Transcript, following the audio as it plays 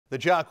The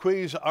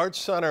Jaques Art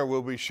Center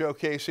will be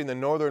showcasing the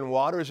Northern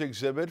Waters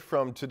exhibit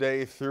from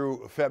today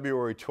through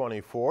February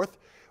 24th.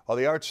 While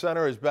the Art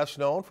Center is best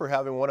known for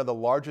having one of the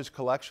largest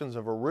collections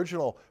of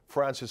original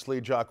Francis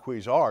Lee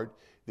Jaques art,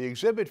 the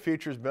exhibit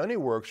features many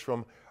works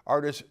from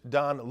artist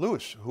Don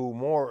Luce, who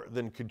more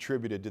than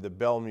contributed to the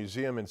Bell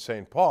Museum in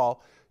St.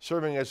 Paul,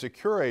 serving as the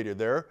curator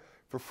there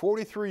for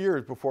 43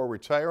 years before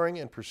retiring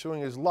and pursuing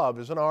his love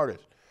as an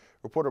artist.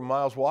 Reporter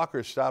Miles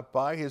Walker stopped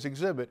by his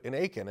exhibit in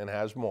Aitkin and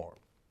has more.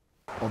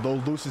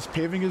 Although Luce is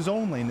paving his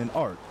own lane in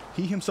art,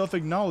 he himself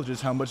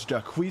acknowledges how much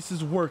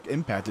Jaques' work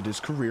impacted his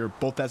career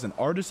both as an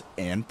artist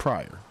and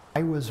prior.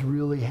 I was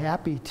really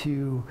happy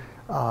to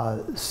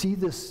see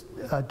this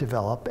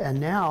develop, and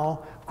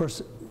now, of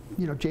course,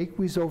 you know,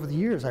 Jaques over the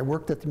years, I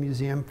worked at the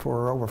museum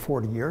for over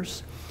 40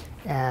 years,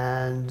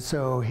 and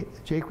so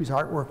Jaques'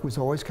 artwork was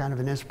always kind of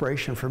an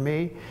inspiration for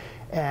me,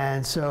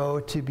 and so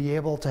to be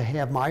able to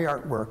have my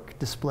artwork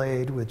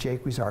displayed with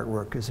Jaques'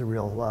 artwork is a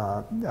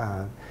real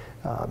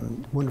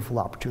wonderful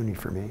opportunity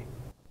for me.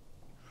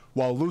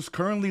 While Luce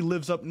currently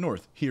lives up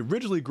north, he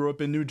originally grew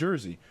up in New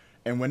Jersey,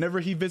 and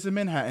whenever he visited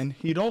Manhattan,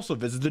 he'd also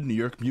visit the New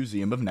York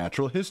Museum of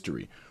Natural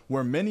History,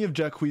 where many of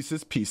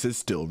Jaques' pieces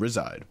still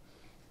reside.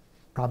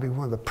 Probably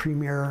one of the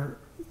premier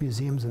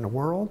museums in the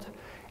world.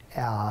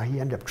 He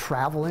ended up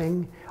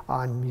traveling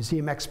on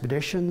museum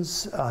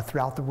expeditions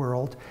throughout the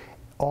world,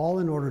 all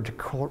in order to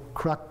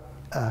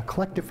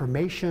collect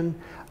information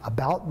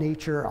about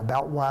nature,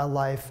 about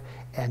wildlife,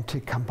 and to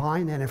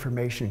combine that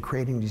information in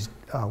creating these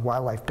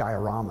wildlife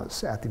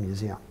dioramas at the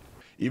museum.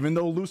 Even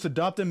though Luce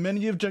adopted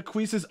many of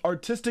Jaques'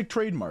 artistic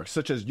trademarks,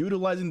 such as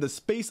utilizing the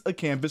space a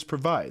canvas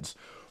provides,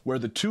 where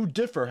the two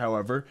differ,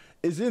 however,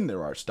 is in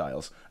their art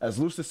styles, as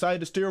Luce decided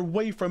to steer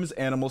away from his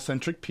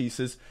animal-centric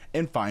pieces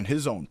and find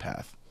his own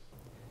path.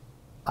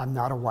 I'm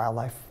not a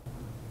wildlife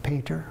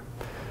painter.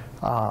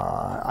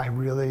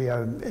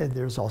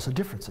 There's also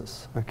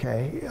differences,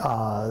 okay,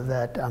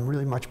 that I'm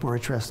really much more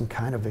interested in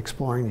kind of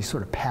exploring these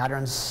sort of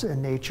patterns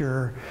in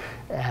nature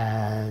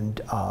and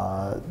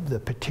the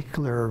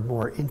particular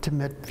more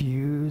intimate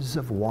views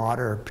of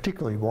water,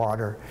 particularly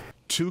water.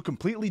 Two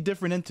completely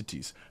different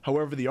entities.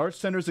 However, the Art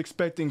Center is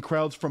expecting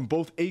crowds from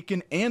both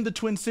Aitkin and the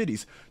Twin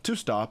Cities to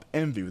stop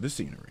and view the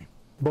scenery.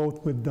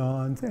 Both with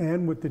Don's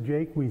and with the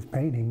Jaques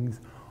paintings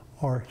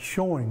are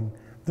showing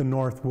the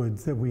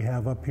Northwoods that we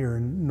have up here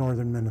in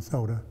northern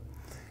Minnesota.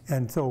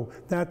 And so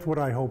that's what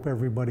I hope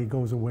everybody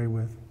goes away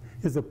with,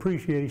 is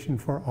appreciation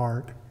for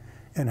art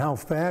and how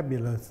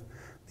fabulous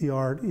the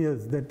art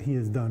is that he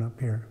has done up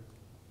here.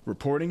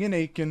 Reporting in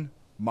Aitkin,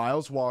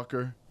 Miles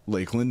Walker,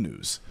 Lakeland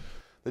News.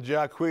 The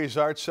Jaques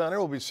Art Center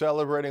will be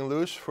celebrating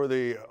Luce for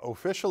the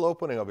official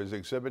opening of his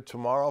exhibit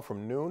tomorrow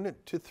from noon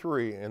to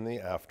 3 in the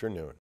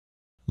afternoon.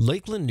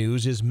 Lakeland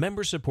News is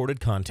member-supported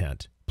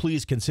content.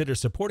 Please consider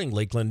supporting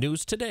Lakeland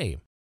News today.